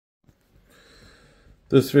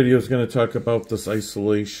This video is going to talk about this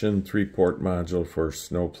isolation 3-port module for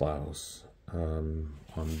snow plows. On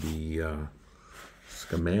the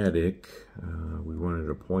schematic, we wanted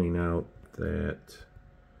to point out that,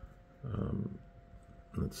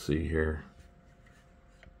 let's see here,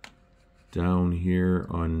 down here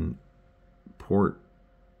on port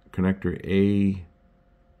connector A,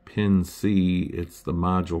 pin C, it's the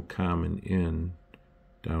module common in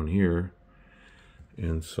down here.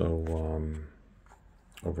 And so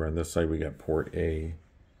over on this side we got port A.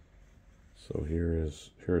 So here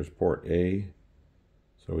is port A.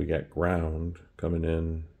 So we got ground coming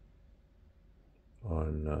in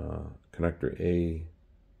on connector A,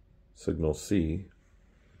 signal C.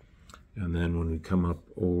 And then when we come up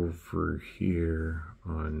over here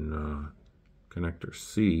on connector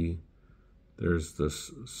C, there's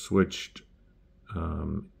this switched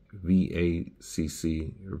VACC,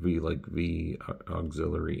 or V like V,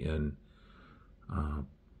 auxiliary in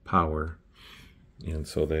power. And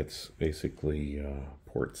so that's basically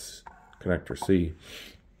ports connector C,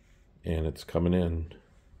 and it's coming in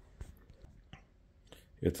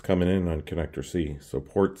on connector C. So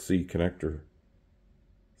port C, connector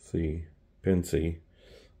C, pin C,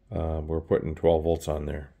 we're putting 12 volts on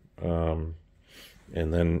there. And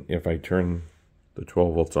then if I turn the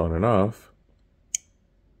 12 volts on and off,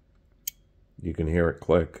 you can hear it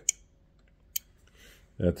click.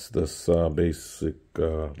 That's this basic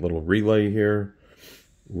little relay here,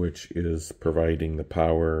 which is providing the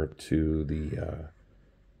power to the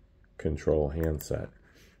control handset.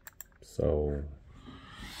 So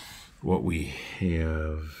what we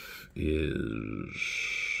have is,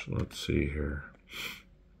 let's see here.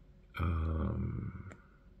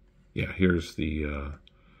 Yeah, here's the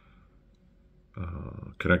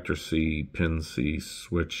connector C, pin C,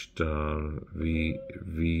 switched V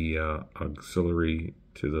auxiliary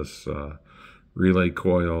to this relay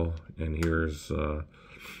coil, and here's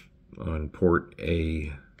on port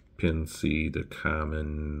A, pin C, the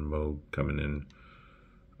common mode coming in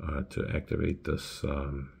to activate this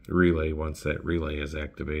relay. Once that relay is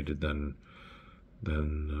activated, then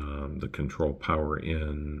the control power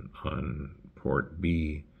in on port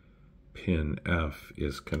B, pin F,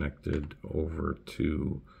 is connected over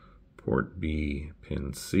to port B,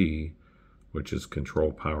 pin C, which is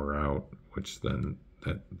control power out, which then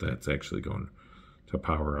that's actually going to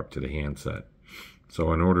power up to the handset.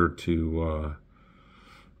 So in order to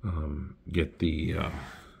get the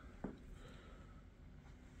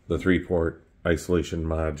 3-port isolation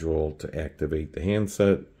module to activate the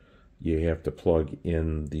handset, you have to plug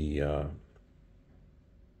in the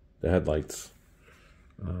headlights.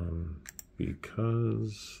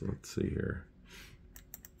 Because, let's see here,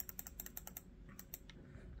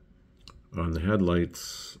 on the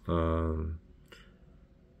headlights,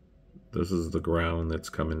 this is the ground that's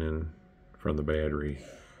coming in from the battery,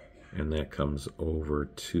 and that comes over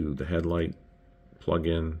to the headlight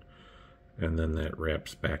plug-in, and then that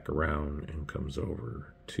wraps back around and comes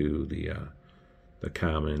over to the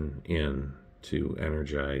common in to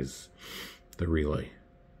energize the relay.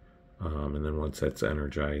 And then once that's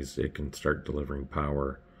energized, it can start delivering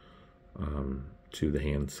power to the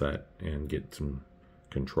handset and get some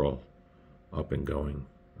control up and going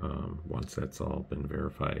once that's all been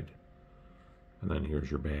verified. And then here's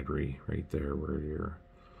your battery right there, where your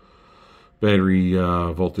battery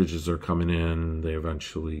voltages are coming in. They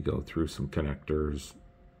eventually go through some connectors,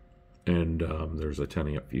 and there's a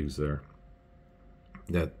 10-amp fuse there.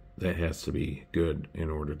 That has to be good in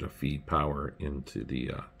order to feed power into the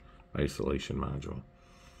isolation module,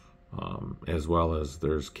 as well as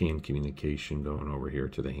there's CAN communication going over here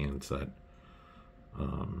to the handset.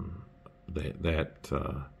 That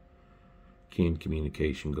CAN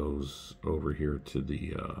communication goes over here to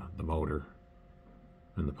the motor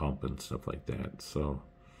and the pump and stuff like that. So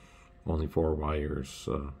only 4 wires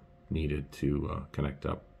needed to connect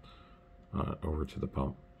up over to the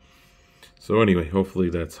pump. So anyway, hopefully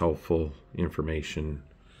that's helpful information.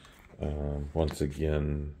 Once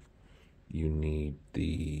again, you need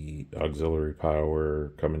the auxiliary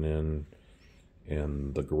power coming in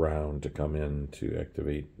and the ground to come in to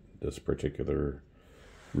activate this particular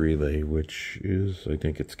relay, which is, I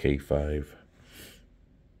think it's K5.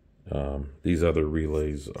 These other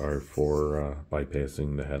relays are for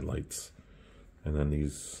bypassing the headlights, and then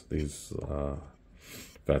these FETs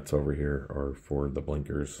over here are for the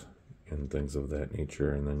blinkers and things of that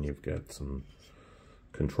nature. And then you've got some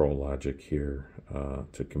control logic here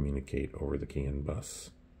to communicate over the CAN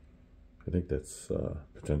bus. I think that's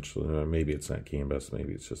potentially, maybe it's not CAN bus,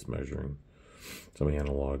 maybe it's just measuring some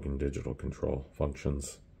analog and digital control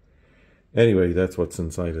functions. Anyway, that's what's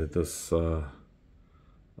inside of this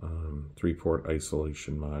 3-port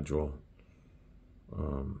isolation module.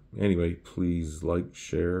 Anyway, please like,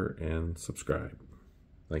 share, and subscribe.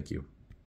 Thank you.